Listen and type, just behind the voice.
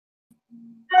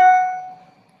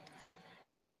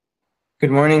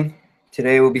Good morning.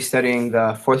 Today we'll be studying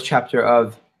the fourth chapter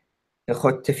of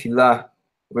Hilchot Tefillah,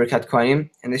 Birkat Kohanim,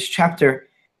 and this chapter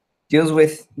deals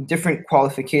with different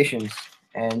qualifications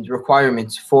and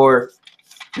requirements for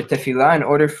the Tefillah in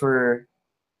order for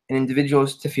an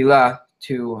individual's Tefillah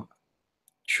to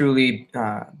truly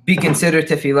be considered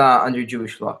Tefillah under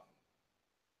Jewish law.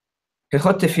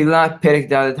 Hilchot Tefillah, Perek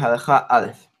Daled Halacha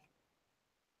Aleph.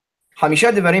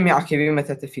 Hamisha Devarim Ya'akivim et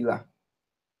Tefillah.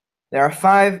 There are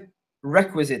 5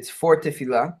 requisites for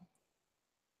Tefillah,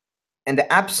 and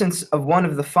the absence of one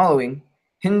of the following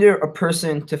hinder a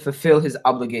person to fulfill his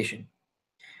obligation.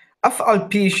 Despite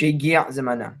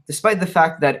the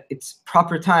fact that its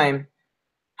proper time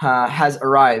has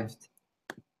arrived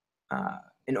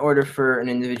in order for an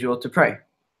individual to pray.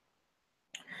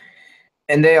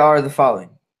 And they are the following.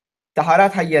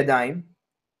 Taharat hayadayim,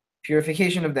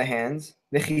 purification of the hands.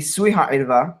 V'chisui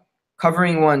ha'irva,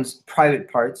 covering one's private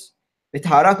parts.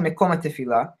 V'taharat mekom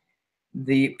tefillah,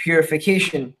 the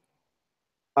purification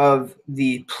of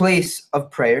the place of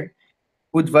prayer.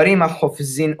 Udvarim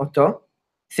ha'chofzin oto,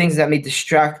 things that may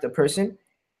distract a person.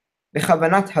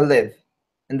 V'chavanat halev,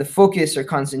 and the focus or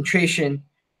concentration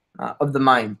of the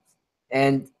mind.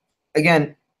 And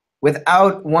again,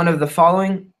 without one of the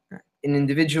following, an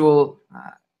individual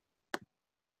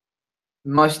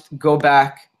must go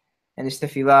back and his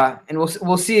tefillah, and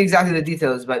we'll see exactly the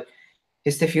details, but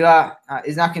his tefillah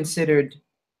is not considered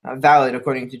valid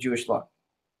according to Jewish law.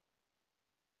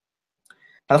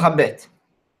 Halakha bet.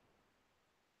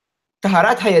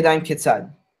 Taharat hayadayim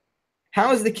ketzad.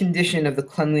 How is the condition of the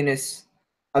cleanliness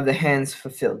of the hands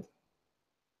fulfilled?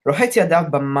 Rohet yadav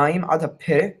b'mayim ad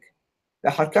ha'perek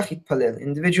v'achar kach yitpalel.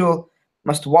 Individual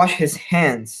must wash his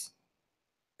hands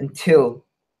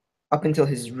up until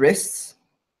his wrists,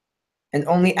 and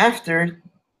only after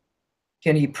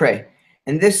can he pray.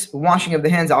 And this washing of the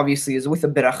hands obviously is with a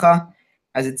beracha,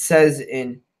 as it says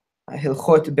in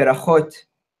Hilchot Berachot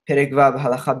Perek Vav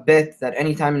Halacha Bet, that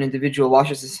anytime an individual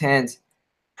washes his hands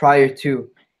prior to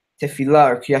Tefillah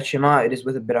or Kriyat Shema, it is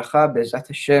with a beracha. Be'ezrat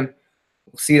Hashem,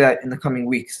 we'll see that in the coming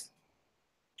weeks.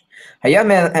 If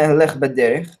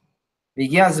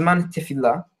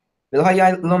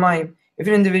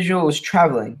an individual was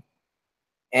traveling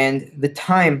and the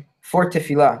time for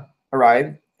Tefillah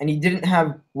arrived and he didn't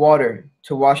have water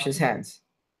to wash his hands,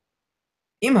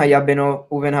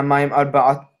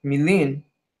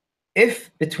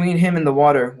 if between him and the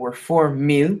water were 4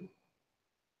 mil,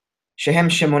 shehem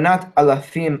shemonat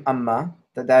alafim amma,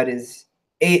 that is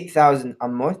 8,000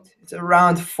 ammot, it's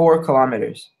around 4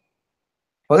 kilometers.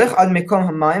 He has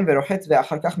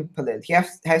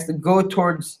to go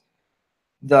towards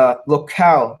the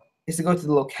locale, he has to go to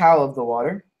the locale of the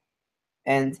water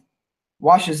and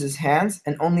washes his hands,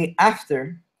 and only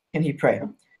after can he pray.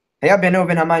 However,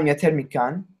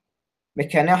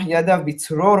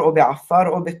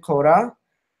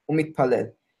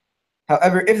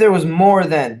 if there was more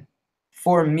than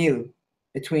 4 mil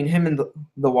between him and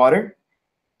the water,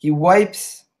 he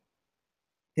wipes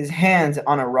his hands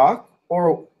on a rock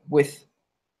or with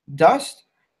dust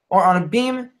or on a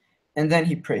beam, and then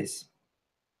he prays.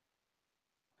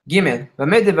 Gimel,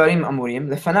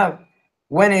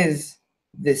 when is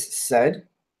this said?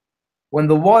 When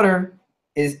the water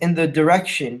is in the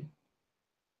direction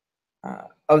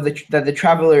that the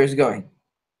traveler is going.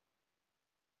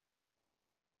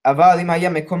 However,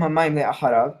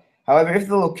 if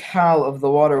the locale of the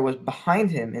water was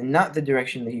behind him and not the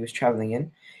direction that he was traveling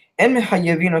in,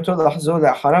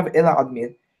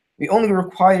 we only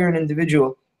require an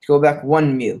individual to go back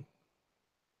 1 mil.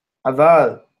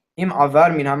 However,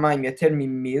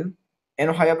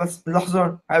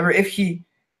 if he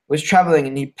was traveling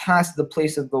and he passed the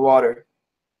place of the water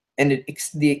and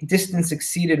the distance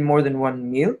exceeded more than 1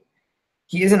 mil,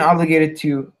 he isn't obligated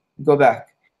to go back.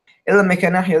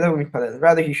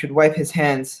 Rather, he should wipe his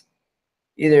hands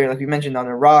either, like we mentioned, on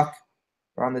a rock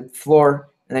or on the floor,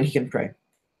 and then he can pray.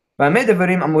 When is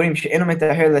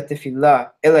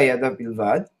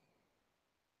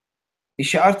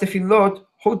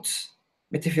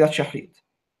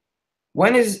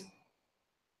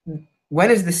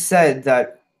this said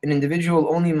that an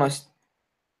individual only must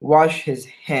wash his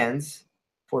hands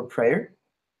for prayer?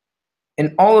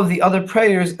 In all of the other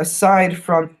prayers aside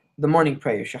from the morning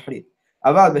prayer, shahrit.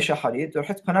 However, shaharit,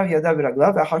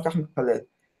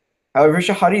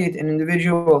 an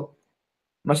individual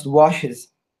must wash his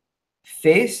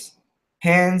face,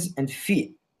 hands, and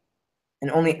feet,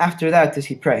 and only after that does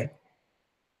he pray.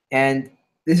 And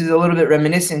this is a little bit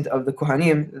reminiscent of the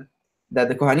Kohanim, that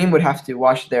the Kohanim would have to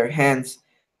wash their hands,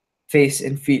 face,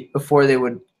 and feet before they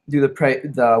would do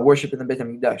the worship in the Beit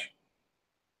HaMikdash.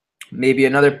 Maybe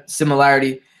another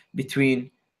similarity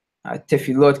between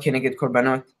tefillot keneged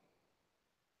korbanot.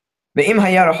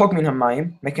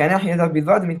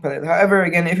 However,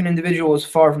 again, if an individual is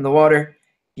far from the water,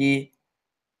 he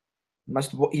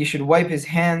should wipe his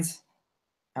hands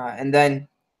and then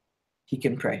he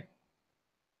can pray.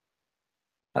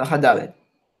 הלכה ד'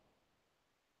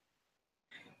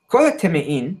 כל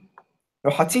הטמאים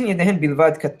רוחצים ידיהם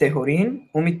בלבד כטהורין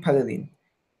ומתפללים.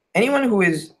 Anyone who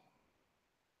is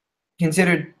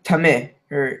considered tameh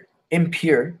or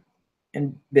impure,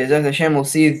 and Be'ezrat Hashem will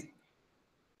see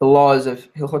the laws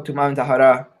of Hilchot Tumah and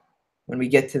Tahara when we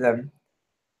get to them.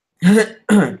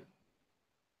 Again,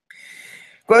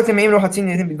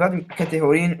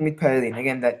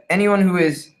 that anyone who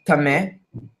is tameh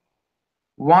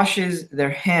washes their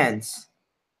hands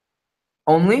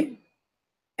only,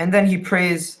 and then he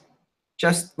prays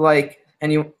just like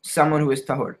someone who is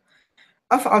tahor.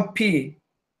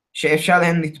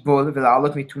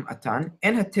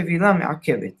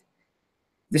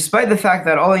 Despite the fact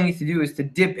that all they need to do is to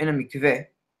dip in a mikveh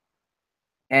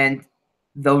and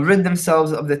they'll rid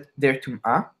themselves of their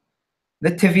tum'ah,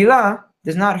 the tevilah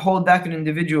does not hold back an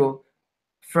individual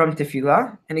from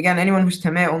tefillah. And again, anyone who's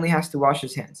tameh only has to wash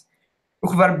his hands.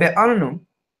 And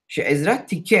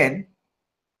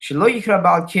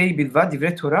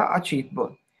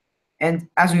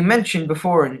as we mentioned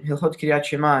before in Hilchot Kriyat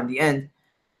Shema in the end,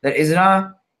 that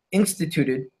Ezra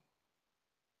instituted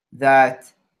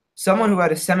that someone who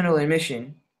had a seminal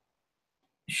emission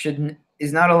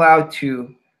is not allowed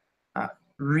to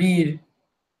read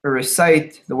or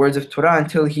recite the words of Torah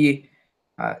until he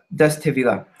does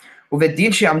tevilah.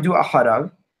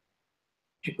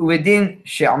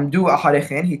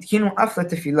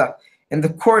 And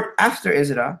the court after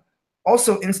Ezra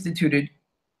also instituted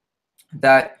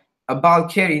that a Baal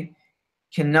Keri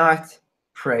cannot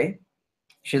pray.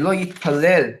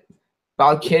 That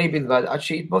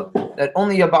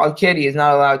only a Baal Keri is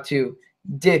not allowed to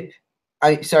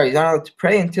he's not allowed to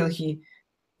pray until he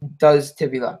does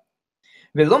tevilah.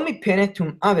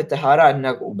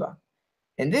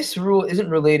 And this rule isn't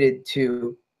related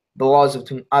to the laws of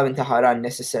Tum'ah and Tahara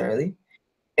necessarily.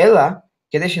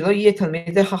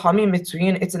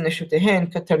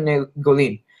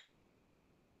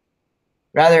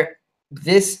 Rather,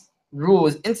 this rule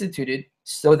was instituted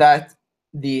so that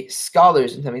the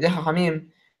scholars in Talmidei Chachamim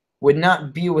would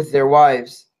not be with their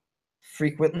wives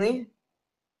frequently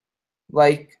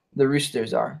like the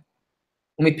roosters are.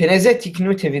 And as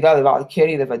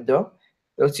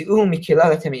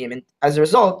a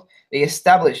result, they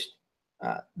established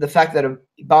the fact that a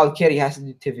Baal Keri has to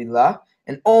do tevilah,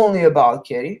 and only a Baal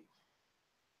Keri,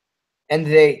 and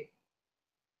they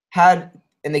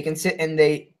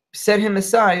set him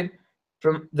aside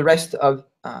from the rest of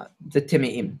the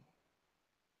Timeim.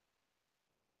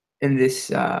 In this,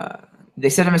 they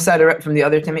set him aside from the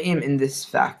other Timeim in this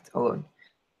fact alone.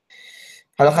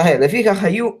 Therefore,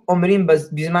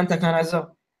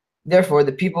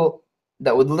 the people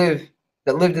that lived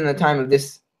in the time of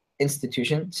this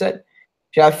institution said,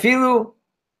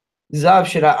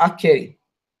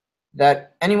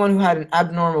 that anyone who had an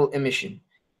abnormal emission,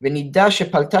 and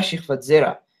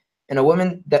a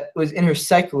woman that was in her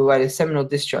cycle who had a seminal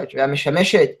discharge, or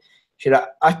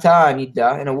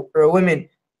a woman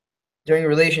during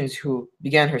relations who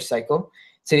began her cycle,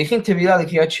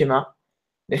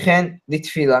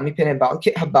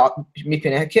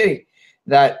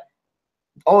 that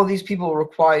all of these people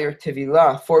require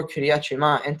tevilah for Kriyat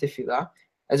Shema and tefillah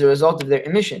as a result of their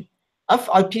emission,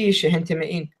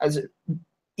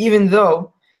 even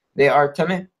though they are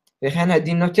tameh.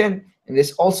 And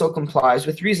this also complies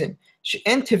with reason.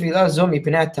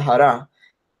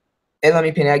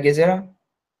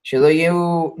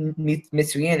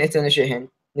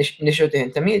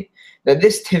 That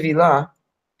this tevilah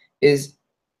is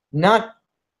not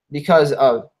because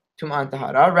of Tum'ah and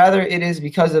Tahara, rather it is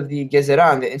because of the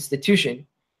Gezeran, the institution,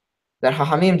 that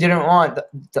Chachamim didn't want,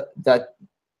 that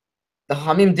the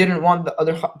Chachamim didn't want the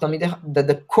other Talmidei, that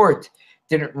the court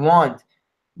didn't want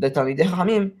the Talmidei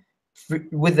Chachamim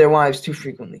with their wives too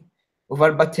frequently.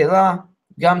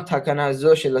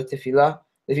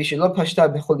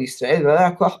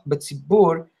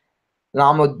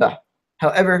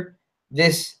 However,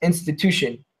 this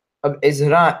institution of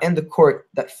Ezra and the court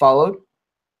that followed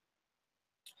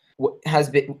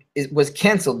was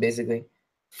cancelled basically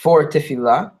for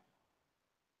tefillah,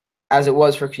 as it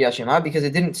was for Kriyat Shema, because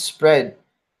it didn't spread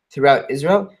throughout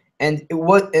Israel, and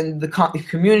the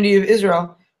community of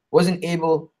Israel wasn't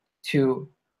able to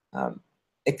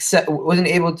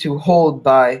hold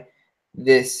by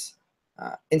this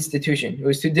institution. It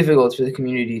was too difficult for the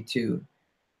community to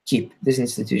keep this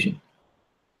institution.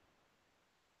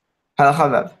 Halacha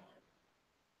Vav.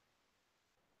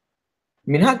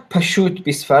 Minhag Pashut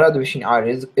Bisfarad Vishin'ar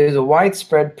is a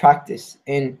widespread practice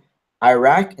in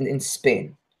Iraq and in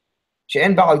Spain.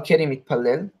 She'en Ba'al Keri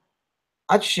Mitpallel,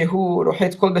 Ad Shehu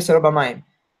Rohet Kol Besar B'mayim,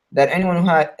 that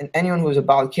anyone who is a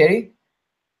Ba'al Keri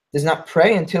does not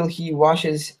pray until he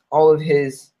washes all of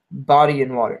his body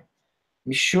in water.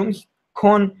 Mishum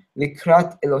Kon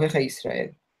Likrat Elohecha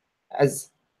Yisrael,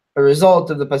 as a result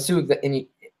of the pasuk that in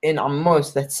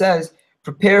Amos that says,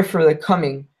 "Prepare for the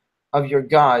coming of your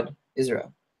God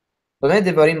Israel." When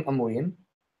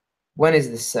is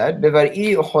this said?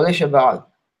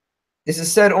 This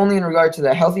is said only in regard to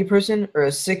the healthy person or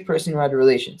a sick person who had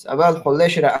relations.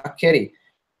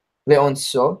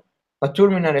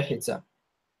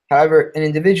 However, an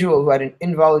individual who had an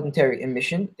involuntary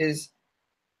emission is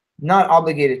not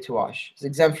obligated to wash. It's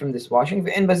exempt from this washing.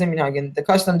 The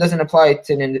custom doesn't apply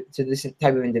to this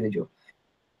type of individual.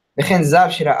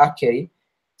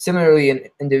 Similarly, an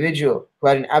individual who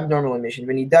had an abnormal emission,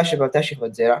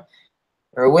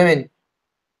 or a woman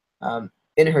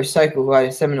in her cycle who had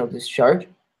a seminal discharge,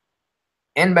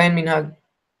 and the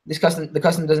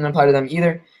custom doesn't apply to them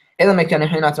either.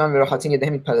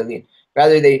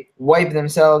 Rather, they wipe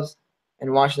themselves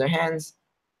and wash their hands,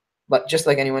 but just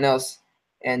like anyone else,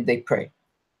 and they pray.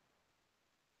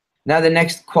 Now the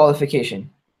next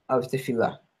qualification of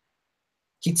tefillah.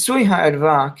 Kitsui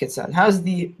ha'erva ketzad. How's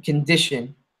the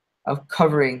condition of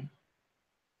covering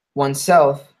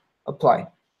oneself apply?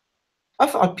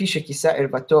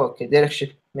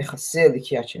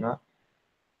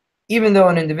 Even though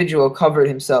an individual covered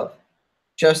himself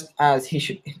just as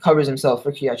he covers himself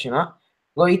for Kriyat Shema,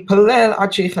 an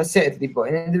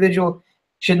individual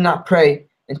should not pray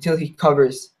until he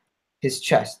covers his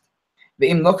chest.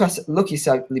 If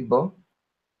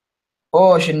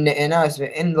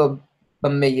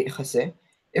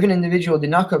an individual did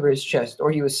not cover his chest,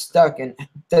 or he was stuck and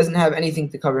doesn't have anything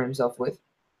to cover himself with,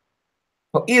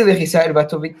 even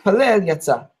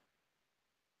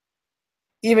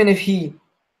if he,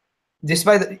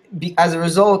 as a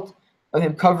result of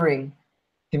him covering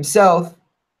himself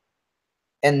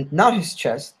and not his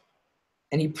chest,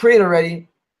 and he prayed already,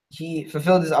 he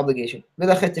fulfilled his obligation.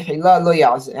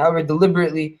 However,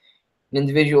 deliberately, an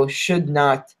individual should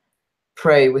not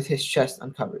pray with his chest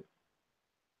uncovered.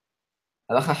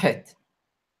 Taharat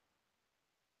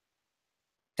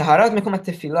mekum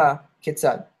tefillah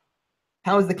ketzad.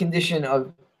 How is the condition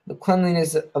of the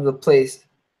cleanliness of the place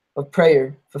of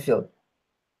prayer fulfilled?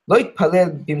 Lo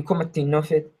yitpalel bimkom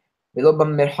hatinofet, velo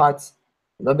b'merchatz,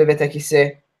 velo bebet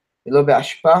hakiseh, velo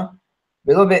be'ashpa,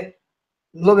 velo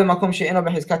b'makom she'eno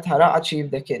b'chizkat tahara ad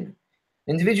sheyivdaken. An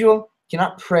individual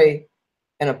cannot pray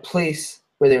in a place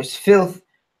where there's filth,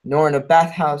 nor in a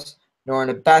bathhouse, nor in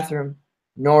a bathroom,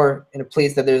 nor in a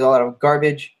place that there's a lot of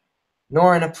garbage,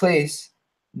 nor in a place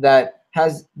that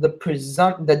has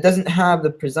that doesn't have the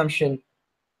presumption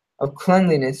of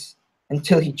cleanliness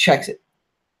until he checks it.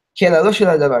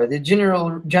 The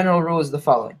general rule is the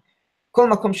following: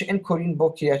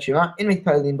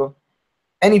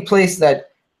 any place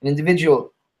that an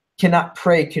individual cannot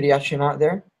pray Kriyat Shema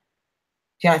there,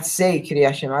 cannot say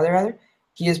Kriyat Shema there rather,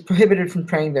 he is prohibited from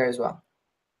praying there as well.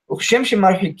 And just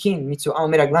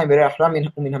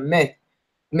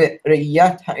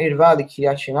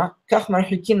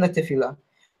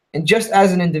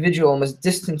as an individual must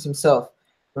distance himself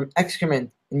from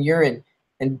excrement and urine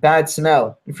and bad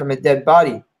smell and from a dead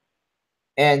body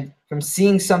and from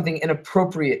seeing something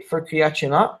inappropriate for Kriyat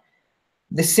Shema,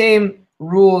 the same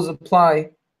rules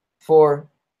apply for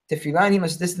tefillah, and he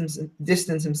must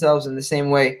distance himself in the same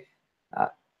way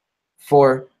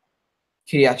for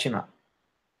Kriyat Shema.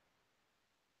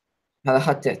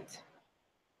 Halakha tet.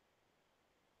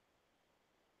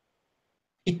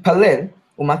 Itpalel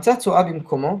umatzah tzo'ah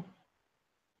bimkomo.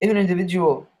 If an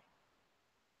individual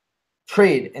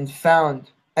prayed and found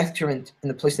excrement in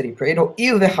the place that he prayed,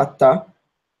 ho'il ve'chatta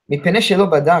mipnei shelo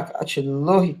badak ad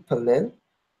shelo hitpalel,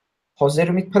 hozer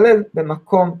mitpalel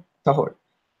b'makom tahor.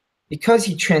 Because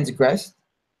he transgressed,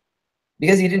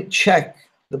 because he didn't check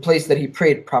the place that he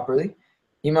prayed properly,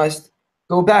 he must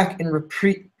go back and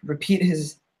repeat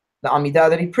the Amidah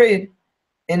that he prayed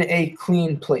in a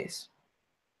clean place.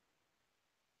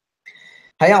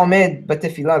 If an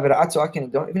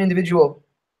individual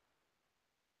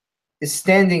is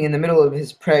standing in the middle of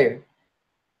his prayer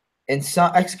and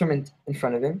saw excrement in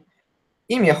front of him,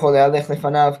 if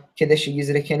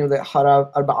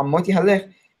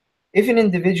an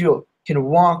individual can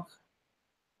walk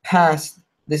past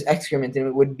this excrement, and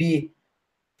it would be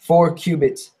 4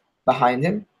 cubits behind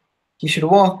him, he should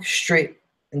walk straight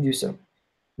and do so.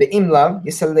 Ve'im lav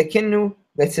yisallekenu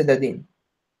letzedadin.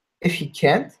 If he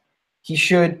can't, he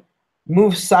should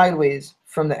move sideways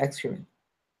from the excrement.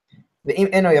 Ve'im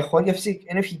eno yachol yafsik.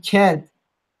 And if he can't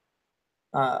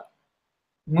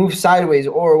move sideways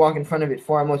or walk in front of it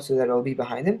 4 amot so that it'll be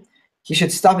behind him, he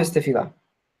should stop his tefillah.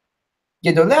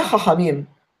 גדולי החכמים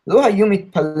לא היו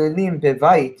מתפללים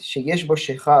בבית שיש בו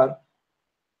שיכר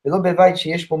ולא בבית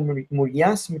שיש בו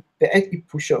מורייס בעת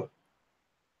איפושו.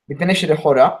 מפני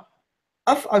שלכאורה,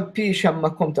 אף על פי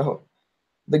שהמקום טהור.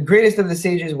 The greatest of the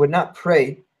sages would not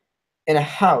pray in a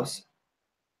house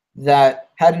that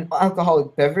had an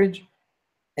alcoholic beverage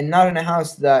and not in a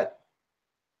house that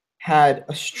had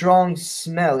a strong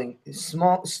smelling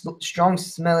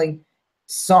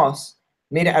sauce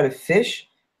made out of fish,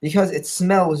 because its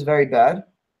smell was very bad.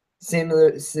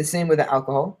 It's the same with the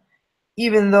alcohol,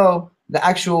 even though the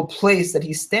actual place that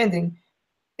he's standing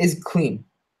is clean.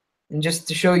 And just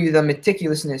to show you the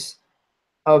meticulousness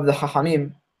of the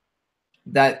Chachamim,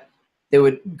 that they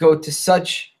would go to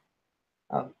such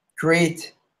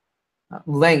great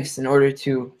lengths in order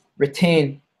to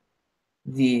retain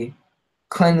the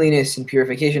cleanliness and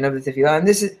purification of the tefillah. And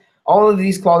this is all of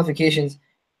these qualifications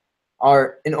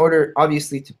are in order,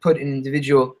 obviously, to put an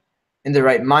individual in the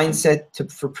right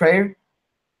mindset for prayer,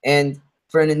 and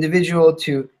for an individual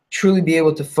to truly be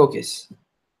able to focus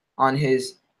on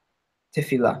his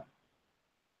tefillah.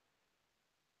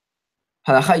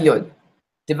 Halacha yod.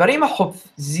 Devarim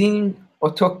ha'chofzin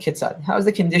oto ketzad. How is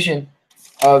the condition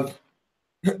of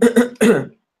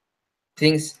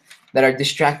things that are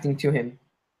distracting to him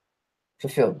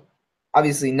fulfilled?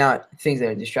 Obviously not things that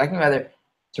are distracting, rather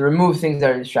to remove things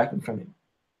that are distracting from him.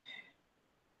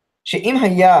 She'im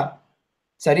haya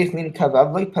tzarich lin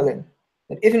kavav lo yitpalel.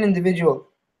 That if an individual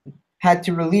had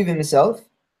to relieve himself,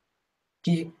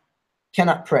 he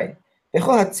cannot pray.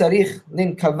 V'chol hatzarich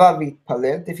lin kavav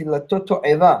yitpalel tefilato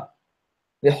to'eva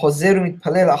v'chozer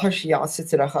u'mitpalel achar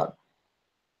sheya'aseh tzerachav.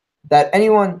 That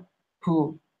anyone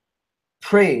who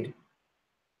prayed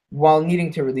while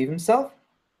needing to relieve himself,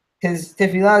 his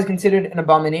tefillah is considered an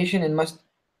abomination and must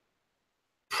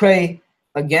pray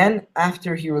again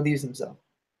after he relieves himself.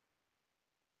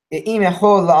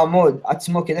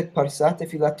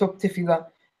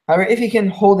 However, if he can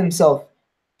hold himself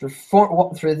for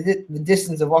the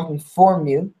distance of walking 4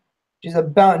 mil, which is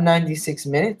about 96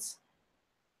 minutes,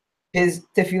 his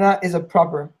tefillah is a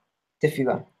proper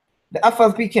tefillah.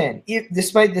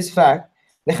 Despite this fact,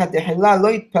 the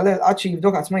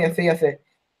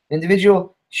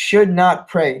individual should not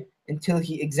pray until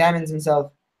he examines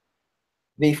himself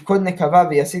and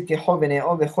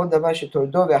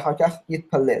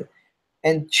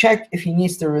check if he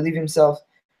needs to relieve himself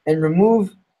and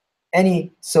remove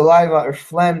any saliva or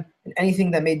phlegm and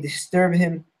anything that may disturb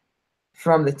him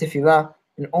from the tefillah,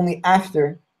 and only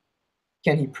after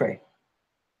can he pray.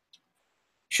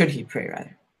 Should he pray,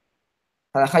 rather.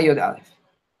 Halacha Yod Aleph.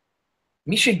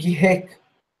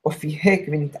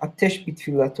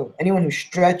 Anyone who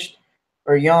stretched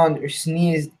or yawned or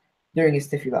sneezed during his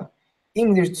tefillah. If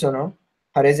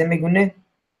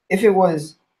it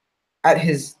was at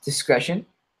his discretion,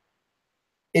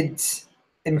 it's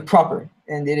improper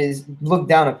and it is looked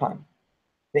down upon.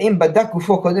 If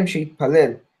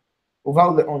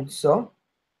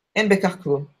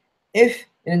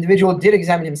an individual did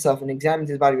examine himself and examined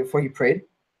his body before he prayed,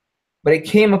 but it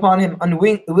came upon him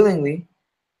unwillingly,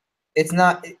 it's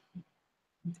not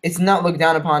looked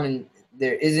down upon, and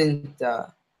there isn't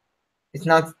it's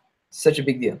not such a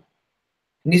big deal.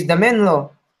 Nizdamen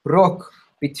lo rok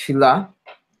bitfilah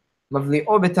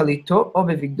mavli'o betalito o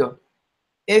bevigdo.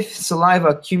 If saliva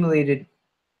accumulated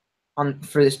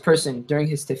for this person during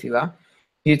his tefillah,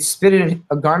 he'd spit it in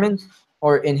a garment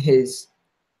or in his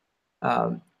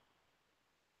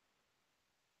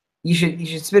you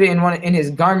should spit it in his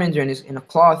garment or in a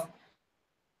cloth.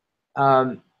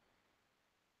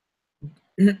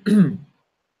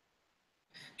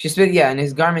 She spit it, in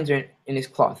his garment or in his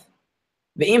cloth.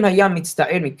 ואם היה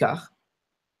מצטער מכך,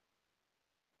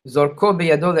 זורקו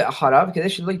בידו לאחריו, כדי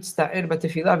שלא יצטער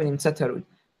בתפילה ונמצא טרוד.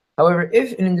 However,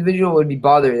 if an individual would be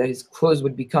bothered that his clothes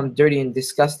would become dirty and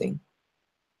disgusting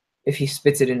if he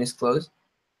spits it in his clothes,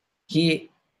 he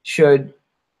should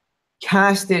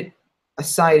cast it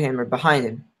aside him or behind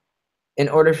him in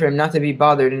order for him not to be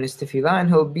bothered in his tefillah, and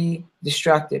he'll be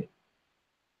distracted.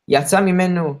 יצא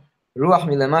ממנו רוח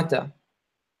מלמטה,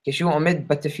 כשהוא עומד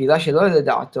בתפילה שלא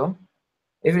לדעתו.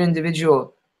 If an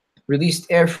individual released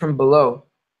air from below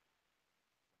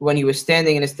when he was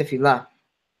standing in his tefillah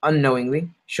unknowingly,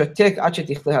 shotek ad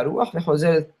שתכלה הרוח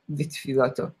וחוזר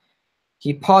לתפילתו.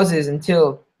 He pauses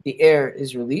until the air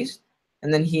is released,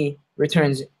 and then he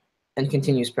returns and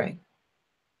continues praying.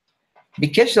 If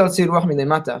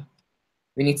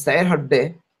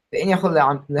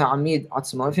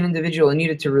an individual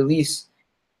needed to release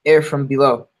air from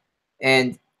below,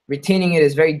 and retaining it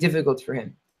is very difficult for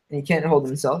him, and he can't hold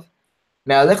himself,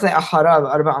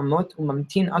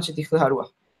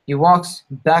 he walks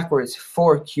backwards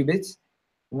 4 cubits,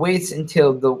 waits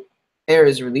until the air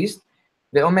is released,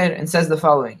 and says the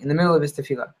following in the middle of his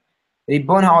tefillah: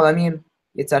 Ribbon ha'olamim,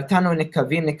 yitzartanu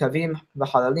nekavim nekavim,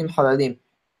 v'halalim halalim.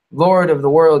 Lord of the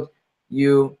world,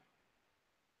 you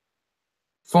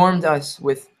formed us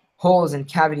with holes and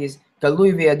cavities.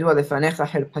 Galui v'yadua lefanecha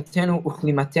herpatenu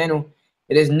uchlimatenu.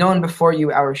 It is known before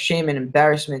you our shame and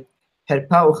embarrassment.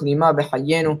 Herpa uchlima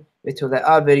b'chayenu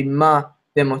v'tole'a v'rima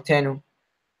b'motenu.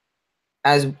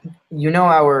 As you know,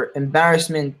 our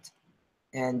embarrassment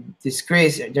and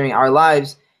disgrace during our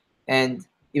lives, and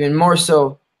even more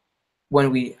so when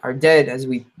we are dead, as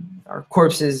our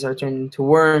corpses are turned into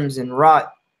worms and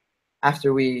rot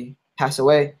after we pass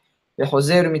away. And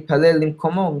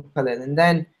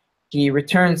then he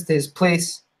returns to his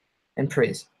place and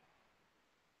prays.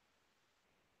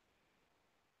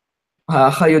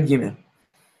 Chayot Gimel.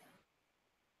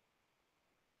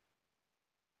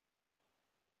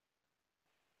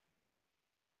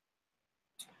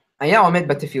 If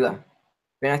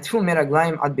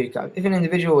an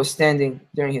individual was standing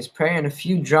during his prayer and a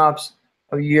few drops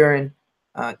of urine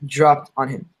dropped on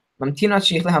him, he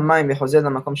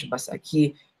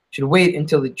should wait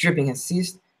until the dripping has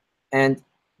ceased, and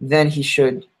then he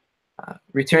should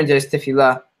return to his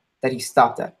tefillah that he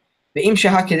stopped at. But if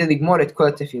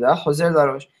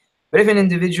an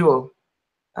individual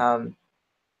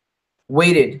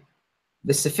waited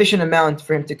the sufficient amount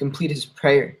for him to complete his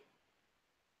prayer,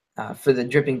 for the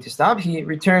dripping to stop, he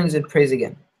returns and prays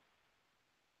again.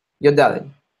 Yodaled.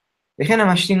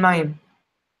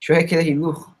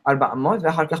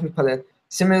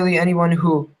 Similarly, anyone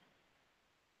who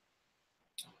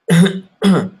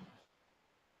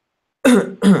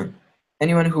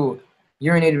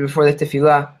urinated before the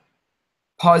tefillah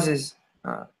pauses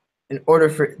in order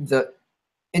for the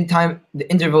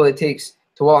interval it takes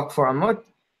to walk 4 amot,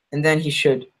 and then he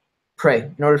should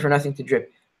pray in order for nothing to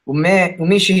drip. But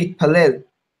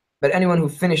anyone who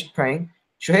finished praying,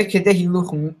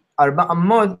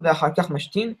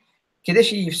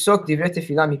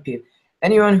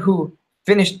 anyone who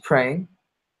finished praying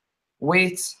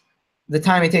waits the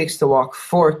time it takes to walk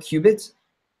 4 cubits,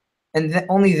 and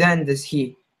only then does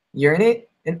he urinate,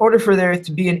 in order for there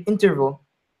to be an interval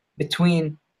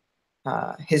between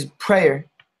his prayer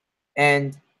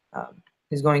and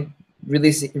his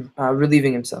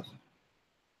relieving himself.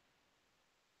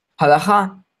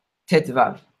 Halacha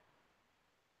tetvav.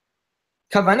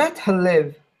 Kavanat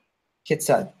halev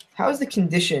ketzad. How is the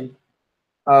condition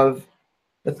of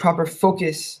the proper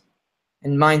focus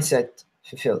and mindset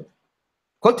fulfilled?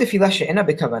 Kol tefillah she'ena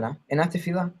bekavana, ena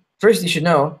tefillah. First, you should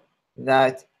know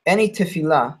that any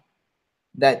tefillah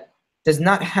that does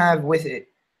not have with it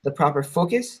the proper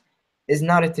focus is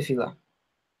not a tefillah.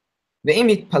 Ve'im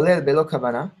yitpalel belo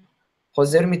kavana,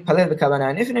 chozer mitpalel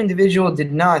bekavana. And if an individual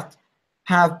did not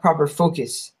have proper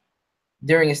focus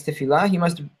during his tefillah, he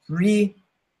must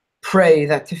re-pray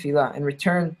that tefillah and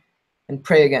return and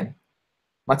pray again.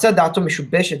 Matzah da'ato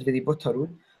mishubeshet v'libo tarud,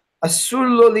 asur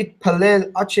lo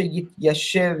litpalel ad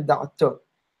sheyashev da'ato.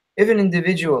 If an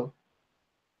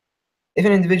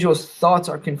individual's thoughts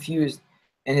are confused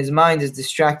and his mind is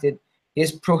distracted, he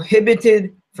is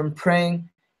prohibited from praying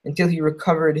until he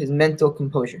recovered his mental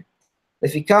composure.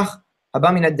 Lefikach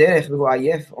haba min haderech v'hu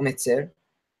ayef o metzer.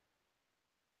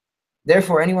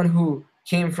 Therefore, anyone who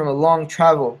came from a long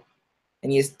travel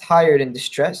and he is tired and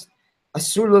distressed,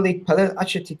 asur lo litpalel ad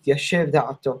sheyashev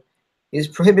da'ato. He is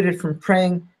prohibited from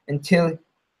praying until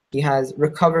he has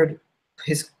recovered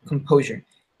his composure.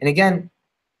 And again,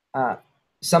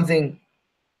 something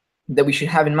that we should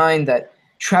have in mind, that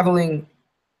traveling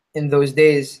in those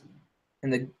days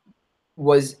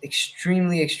was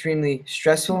extremely, extremely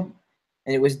stressful,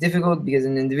 and it was difficult because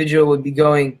an individual would be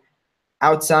going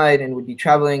outside and would be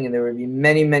traveling, and there would be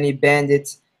many, many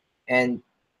bandits, and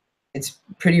it's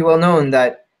pretty well known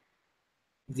that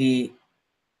the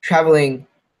traveling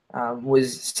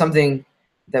was something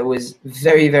that was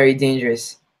very, very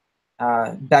dangerous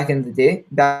back in the day.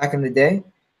 The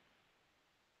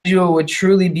individual would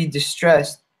truly be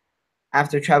distressed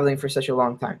after traveling for such a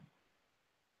long time.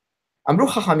 Amru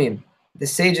Chachamim, the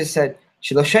sages said,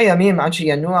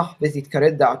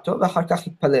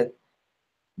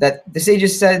 that the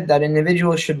sages said that an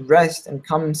individual should rest and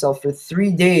calm himself for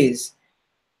 3 days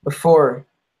before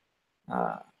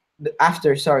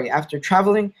after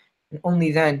traveling, and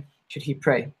only then should he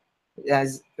pray,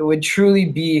 as it would truly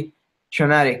be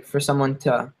traumatic for someone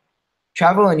to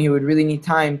travel, and he would really need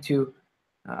time to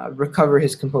recover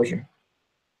his composure.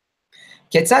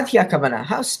 Ketzad hi hakavana?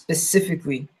 How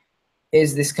specifically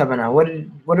is this kavanah?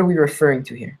 What are we referring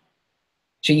to here?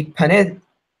 Sheyipaneh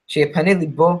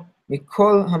libo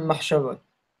mikol hamachshavot.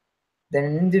 That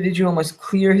an individual must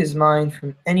clear his mind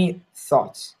from any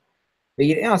thoughts. And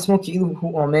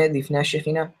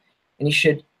he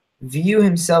should view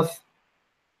himself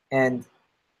and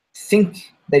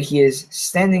think that he is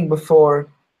standing before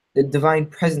the divine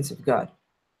presence of God.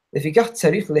 Therefore,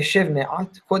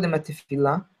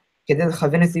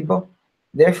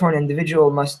 an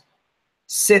individual must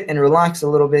sit and relax a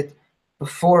little bit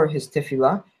before his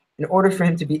tefillah in order for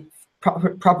him to be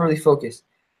properly focused.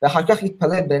 And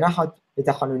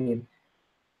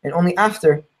only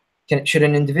after should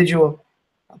an individual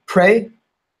pray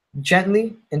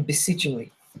gently and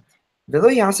beseechingly. And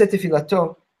you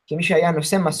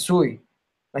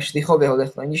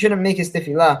shouldn't make his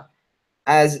tefillah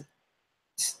as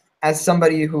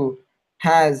somebody who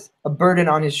has a burden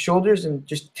on his shoulders and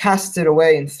just casts it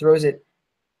away and throws it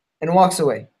and walks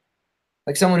away,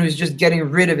 like someone who's just getting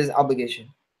rid of his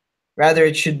obligation. Rather,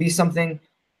 it should be something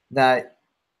that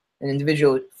an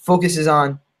individual focuses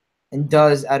on and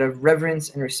does out of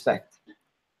reverence and respect.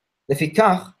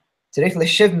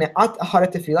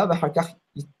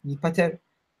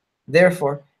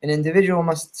 Therefore, an individual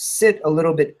must sit a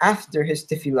little bit after his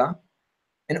tefillah,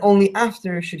 and only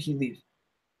after should he leave.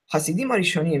 Hasidim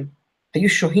harishonim hayu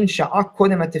shohin sha'a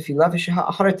kodem hatefillah v'sha'a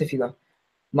achar hatefillah,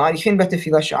 ma'arichin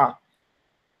b'tefillah sha'a.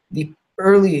 The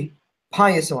early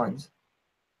pious ones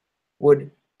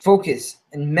would focus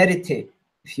and meditate,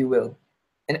 if you will,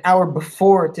 an hour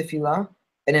before tefillah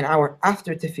and an hour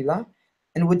after tefillah,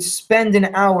 and would spend an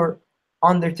hour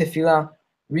on their tefillah,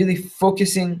 really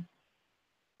focusing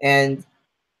and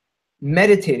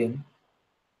meditating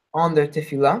on their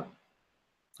tefillah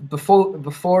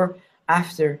before,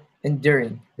 after, and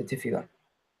during the tefillah.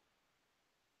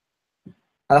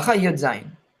 Halakha Yod Zayin.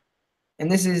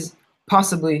 And this is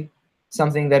possibly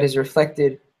something that is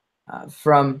reflected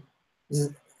from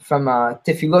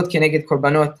tefillot keneged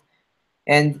korbanot.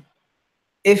 And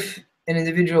if an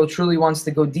individual truly wants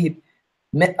to go deep,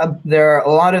 there are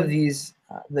a lot of these,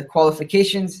 the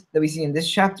qualifications that we see in this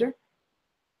chapter,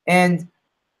 and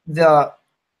the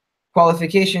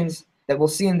qualifications that we'll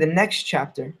see in the next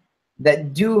chapter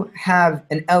that do have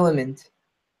an element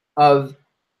of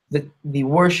the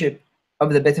worship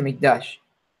of the Beit HaMikdash.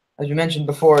 As we mentioned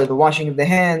before, the washing of the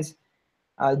hands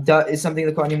is something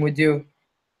the Kohanim would do,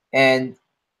 and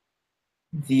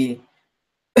the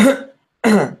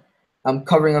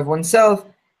covering of oneself.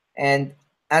 And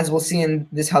as we'll see in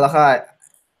this halakha,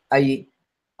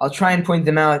 I'll try and point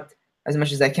them out as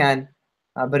much as I can,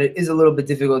 but it is a little bit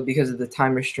difficult because of the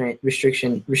time restraint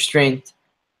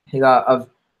of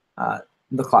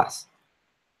the class.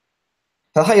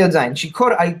 Halakha Yod Zayin,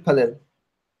 Shikor ayit palel.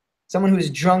 Someone who is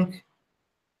drunk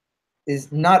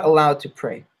is not allowed to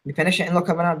pray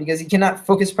because he cannot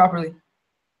focus properly.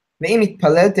 And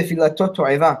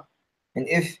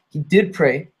if he did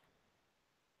pray,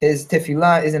 his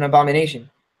tefillah is an abomination,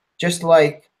 just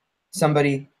like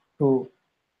somebody who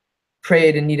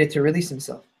prayed and needed to relieve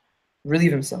himself.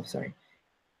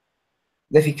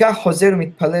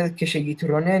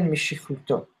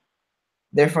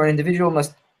 Therefore, an individual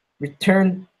must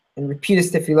return and repeat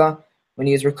his tefillah when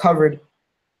he is recovered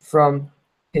from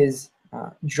his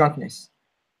drunkenness.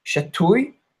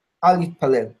 Shatui al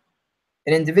yitpalel.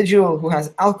 An individual who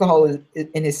has alcohol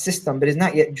in his system but is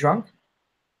not yet drunk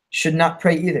should not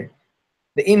pray either.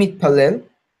 Ve'im yitpalel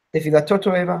tefilato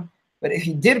to'eva. But if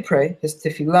he did pray, his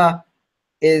tefillah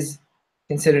is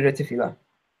considered a tefillah.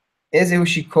 Ezehu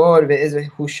shikor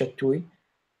ve'ezehu shatui.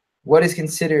 What is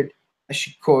considered a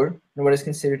shikor and what is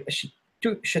considered a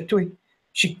shatui?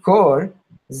 Shikor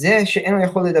zeh she'eno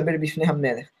yachol ledaber bifnei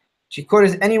hamelech. Shikor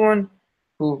is anyone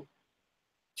who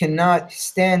cannot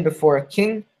stand before a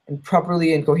king and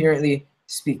properly and coherently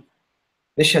speak.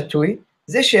 Veshatui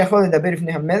zeh she'yachol ledaber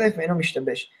bifnei hamelech ve'eno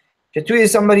mishtabesh. Shatui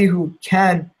is somebody who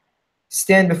can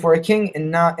stand before a king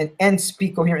and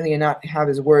speak coherently and not have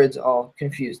his words all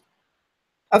confused.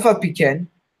 Afal piken,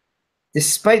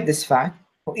 despite this fact,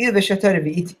 if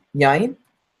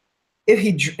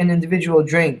an individual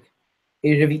drank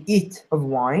a revi'it of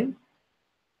wine,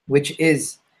 which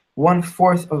is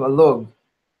 1/4 of a log,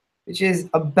 which is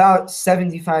about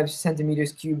 75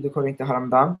 centimeters cubed according to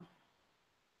Harambam,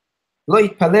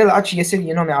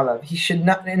 he should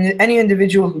not, any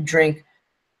individual who drank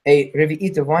a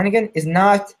revi'it of wine again is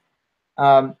not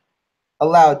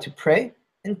allowed to pray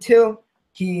until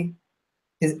the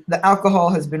alcohol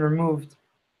has been removed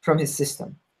from his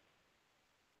system.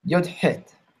 Yod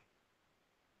Het.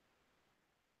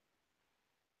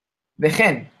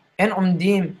 וכן, אין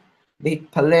עומדים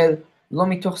להתפלל לא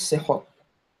מתוך שיחות.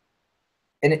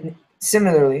 And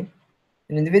similarly,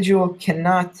 an individual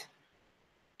cannot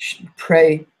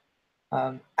pray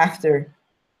after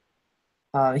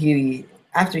he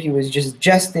was just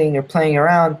jesting or playing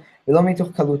around, ולא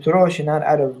מתוך קלות ראש, and not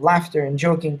out of laughter and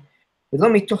joking,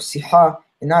 ולא מתוך שיחה,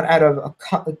 and not out of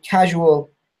a casual,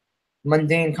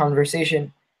 mundane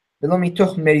conversation, ולא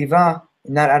מתוך מריבה,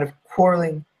 and not out of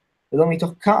quarreling, ולא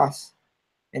מתוך כעס,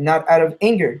 and not out of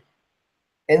anger,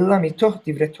 אלא מתוך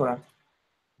דברי תורה.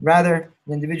 Rather,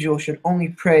 the individual should only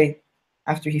pray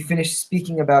after he finished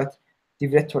speaking about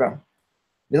divrei Torah.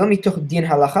 ולא מתוך דין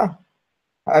הלכה.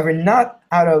 However, not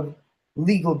out of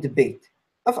legal debate.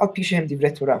 אף על פי שהם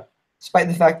דברי תורה, despite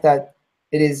the fact that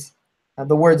it is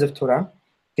the words of Torah.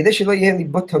 כדי שלא יהיה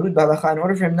ליבו טרוד בהלכה, in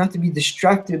order for him not to be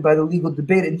distracted by the legal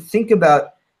debate and think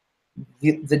about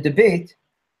the debate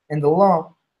and the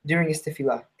law during his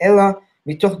tefillah. אלא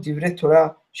מתוך דברי תורה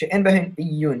שאין בהם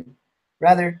עיון.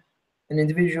 Rather, an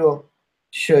individual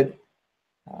should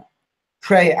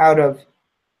pray out of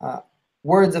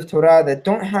words of Torah that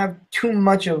don't have too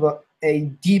much of a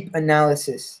deep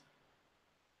analysis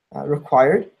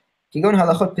required. Kigon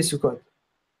halachot pesukot.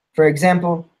 For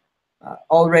example,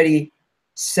 already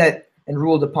set and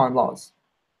ruled upon laws.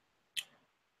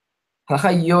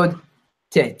 Halacha Yod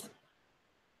Tet.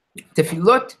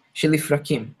 Tefillot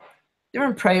shelifrakim.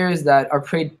 Different prayers that are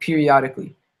prayed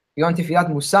periodically. You go on Tefillat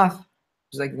Musaf,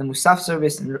 which is like the Musaf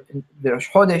service in the Rosh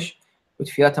Chodesh, with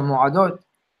Tefillat HaMo'adot,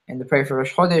 and the prayer for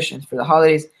Rosh Chodesh and for the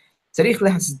holidays. צריך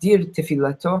להסדיר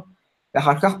תפילתו,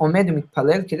 ואחר כך עומד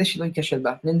ומתפלל כדי שלא ייכשל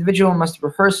בה. An individual must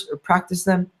rehearse or practice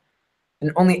them,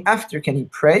 and only after can he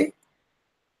pray,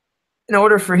 in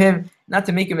order for him not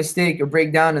to make a mistake or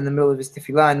break down in the middle of his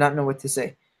tefillah and not know what to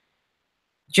say.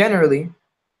 Generally,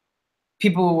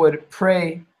 people would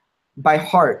pray by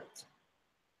heart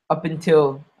up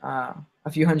until a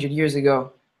few hundred years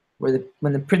ago,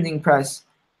 when the printing press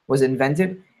was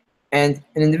invented, and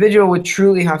an individual would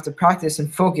truly have to practice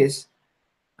and focus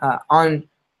on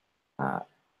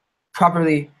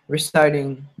properly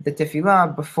reciting the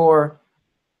tefillah before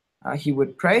he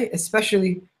would pray,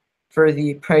 especially for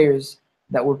the prayers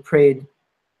that were prayed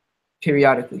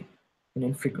periodically and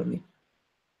infrequently.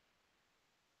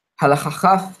 Halacha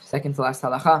Chaf, second to last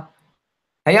halacha.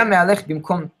 Haya me'alech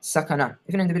bimkom sakana.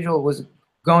 If an individual was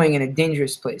going in a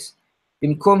dangerous place,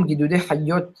 bimkom gidudei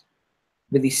hayot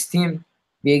b'listim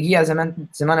v'yegia zaman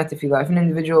tefillah. If an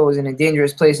individual was in a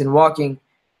dangerous place and walking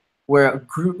where a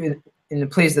group in a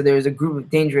place that there is a group of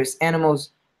dangerous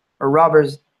animals or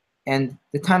robbers, and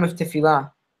the time of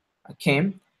tefillah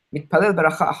came, mitpalel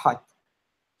baracha achat.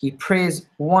 He prays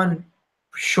one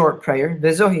short prayer,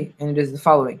 vezohi, and it is the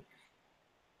following.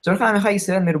 The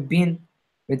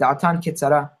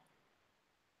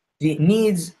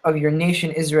needs of your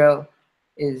nation Israel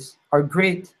are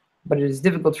great, but it is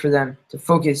difficult for them to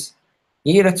focus.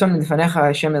 May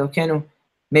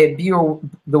it be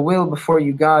the will before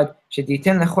you, God, that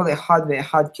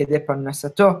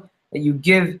you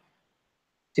give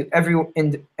to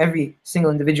every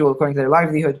single individual according to their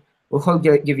livelihood,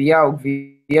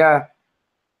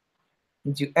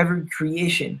 and to every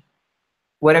creation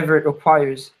whatever it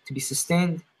requires to be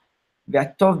sustained,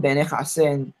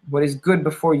 and what is good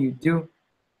before you do.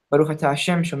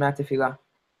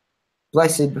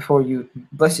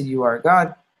 Blessed you are,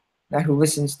 God, that who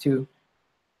listens to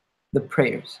the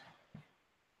prayers.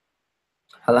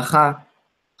 Halacha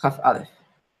Chaf Aleph,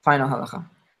 final halacha.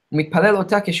 And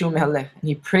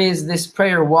he prays this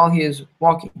prayer while he is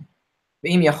walking.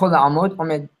 And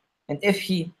if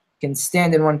he can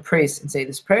stand in one place and say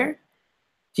this prayer,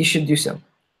 he should do so.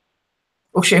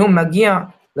 And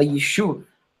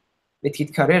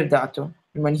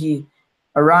when he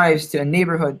arrives to a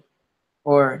neighborhood,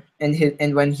 and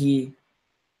when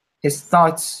his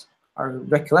thoughts are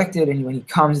recollected, and when he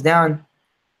calms down,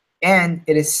 and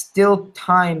it is still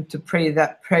time to pray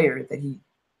that prayer that he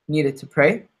needed to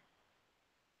pray,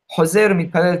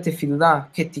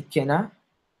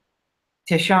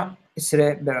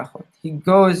 he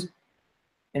goes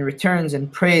and returns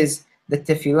and prays the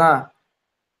tefillah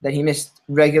that he missed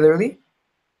regularly,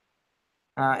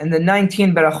 and the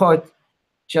 19 berachot,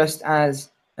 just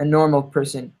as a normal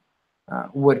person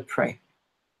would pray.